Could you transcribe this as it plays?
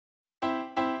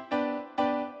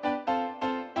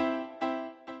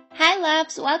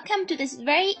loves, welcome to this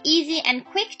very easy and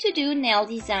quick to do nail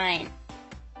design.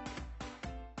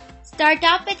 Start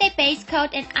off with a base coat,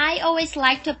 and I always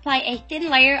like to apply a thin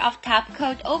layer of top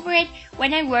coat over it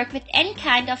when I work with any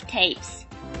kind of tapes.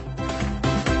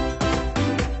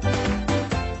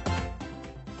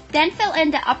 Then fill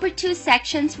in the upper two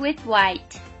sections with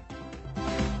white.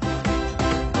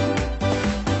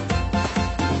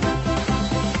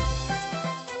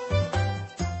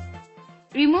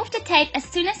 Remove the tape as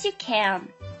soon as you can.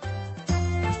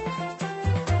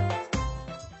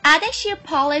 Add a sheer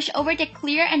polish over the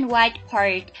clear and white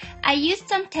part. I used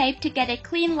some tape to get a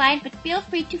clean line, but feel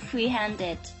free to freehand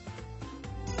it.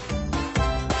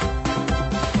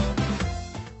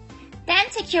 Then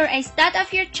secure a stud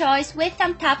of your choice with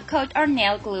some top coat or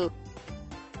nail glue.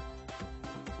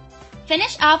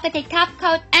 Finish off with a top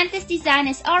coat and this design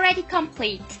is already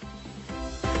complete.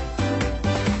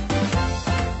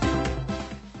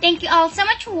 Thank you all so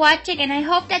much for watching, and I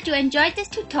hope that you enjoyed this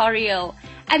tutorial.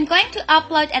 I'm going to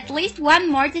upload at least one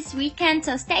more this weekend,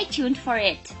 so stay tuned for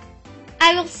it.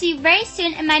 I will see you very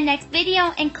soon in my next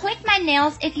video, and click my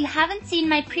nails if you haven't seen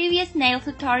my previous nail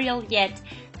tutorial yet.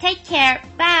 Take care,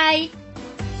 bye!